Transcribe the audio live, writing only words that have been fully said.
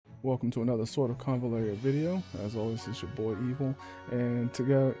Welcome to another sort of convoluted video. As always, it's your boy Evil, and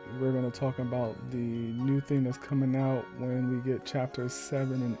together we're going to talk about the new thing that's coming out when we get chapters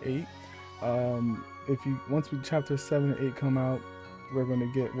 7 and 8. Once chapters 7 and 8 come out, we're going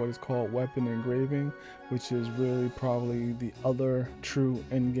to get what is called weapon engraving, which is really probably the other true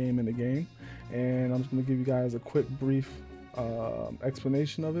end game in the game. And I'm just going to give you guys a quick brief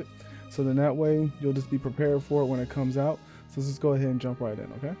explanation of it, so then that way you'll just be prepared for it when it comes out. So let's just go ahead and jump right in,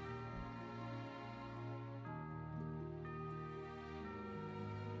 okay?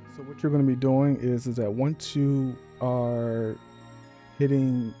 So what you're going to be doing is that once you are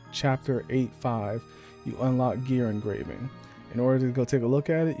hitting chapter 8.5, you unlock gear engraving. In order to go take a look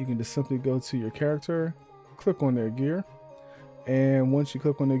at it, you can just simply go to your character, click on their gear, and once you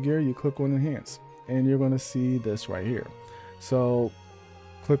click on their gear, you click on enhance, and you're going to see this right here. So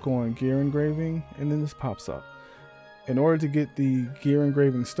click on gear engraving, and then this pops up. In order to get the gear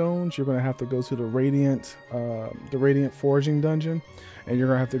engraving stones, you're going to have to go to the Radiant forging dungeon, and you're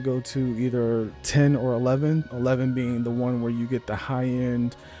going to have to go to either 10 or 11. 11 being the one where you get the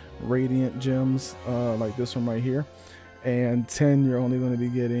high-end Radiant gems, like this one right here, and 10 you're only going to be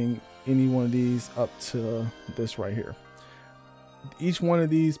getting any one of these up to this right here. Each one of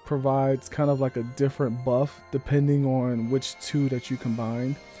these provides kind of like a different buff depending on which two that you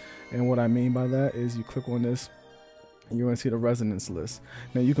combined, and what I mean by that is you click on this, you're going to see the resonance list.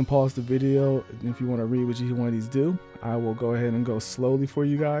 Now you can pause the video if you want to read what each one of these do. I will go ahead and go slowly for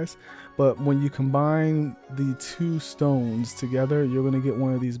you guys. But when you combine the two stones together, you're going to get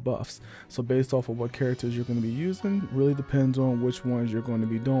one of these buffs. So based off of what characters you're going to be using, really depends on which ones you're going to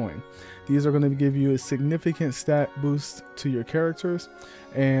be doing. These are going to give you a significant stat boost to your characters,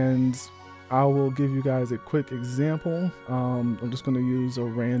 and I will give you guys a quick example. I'm just going to use a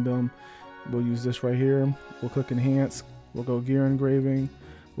random. We'll use this right here. We'll click enhance. We'll go gear engraving.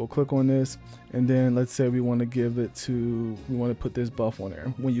 We'll click on this, and then let's say we want to put this buff on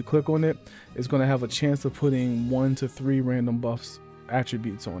there. When you click on it, it's going to have a chance of putting 1 to 3 random buffs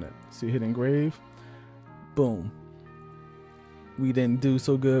attributes on it. So you hit engrave, boom. We didn't do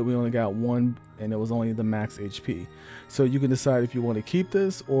so good. We only got 1, and it was only the max HP. So you can decide if you want to keep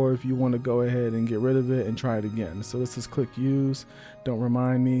this or if you want to go ahead and get rid of it and try it again. So let's just click use, don't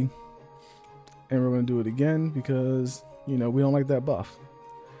remind me. And we're going to do it again because, you know, we don't like that buff.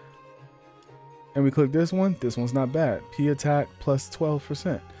 And we click this one. This one's not bad. P attack plus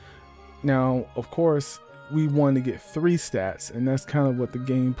 12%. Now, of course, we want to get 3 stats, and that's kind of what the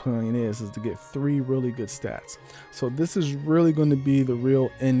game plan is to get 3 really good stats. So this is really going to be the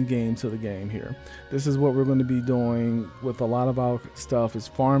real end game to the game here. This is what we're going to be doing with a lot of our stuff, is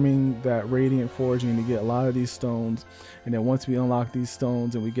farming that Radiant forging to get a lot of these stones. And then once we unlock these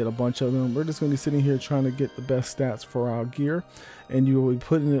stones and we get a bunch of them, we're just going to be sitting here trying to get the best stats for our gear, and you will be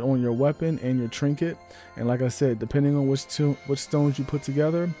putting it on your weapon and your trinket. And like I said, depending on which stones you put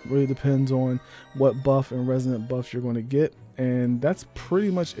together, really depends on what buff and resonant buffs you're going to get. And that's pretty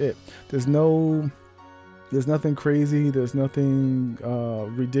much it. There's nothing crazy. There's nothing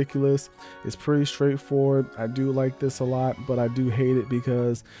ridiculous. It's pretty straightforward. I do like this a lot, but I do hate it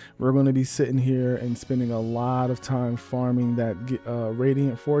because we're going to be sitting here and spending a lot of time farming that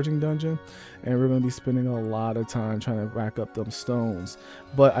Radiant forging dungeon, and we're going to be spending a lot of time trying to rack up them stones.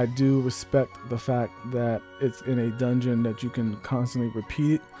 But I do respect the fact that it's in a dungeon that you can constantly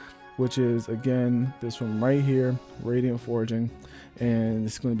repeat it, which is, again, this one right here, Radiant forging, and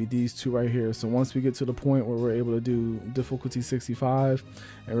it's going to be these two right here. So once we get to the point where we're able to do difficulty 65,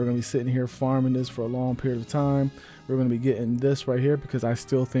 and we're going to be sitting here farming this for a long period of time, we're going to be getting this right here, because I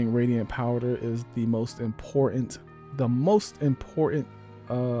still think Radiant powder is the most important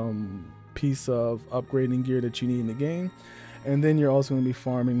piece of upgrading gear that you need in the game. And then you're also going to be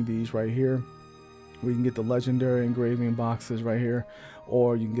farming these right here, where you can get the legendary engraving boxes right here,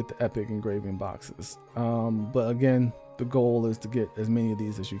 or you can get the epic engraving boxes. But again, the goal is to get as many of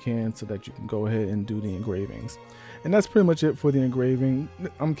these as you can so that you can go ahead and do the engravings. And that's pretty much it for the engraving.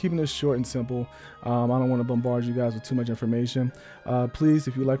 I'm keeping this short and simple. I don't want to bombard you guys with too much information. Please,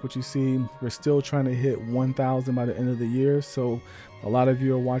 if you like what you see, we're still trying to hit 1,000 by the end of the year. So a lot of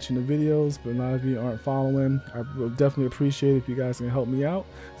you are watching the videos, but a lot of you aren't following. I would definitely appreciate if you guys can help me out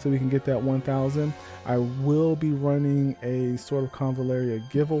so we can get that 1,000. I will be running a sort of convoluted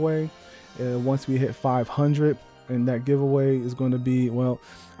giveaway once we hit 500. And that giveaway is going to be, well,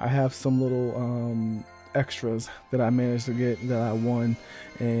 I have some little extras that I managed to get that I won,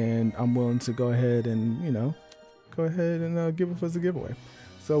 and I'm willing to go ahead and, you know, give us a giveaway.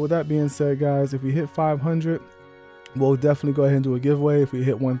 So with that being said, guys, if we hit 500, we'll definitely go ahead and do a giveaway. If we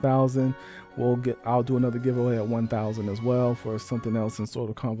hit 1,000, I'll do another giveaway at 1,000 as well for something else in sort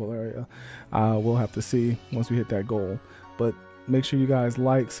of combo area. We'll have to see once we hit that goal. But make sure you guys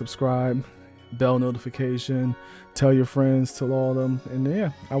like, subscribe, bell notification, tell your friends, tell all of them. And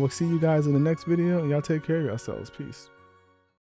yeah, I will see you guys in the next video. Y'all take care of yourselves. Peace.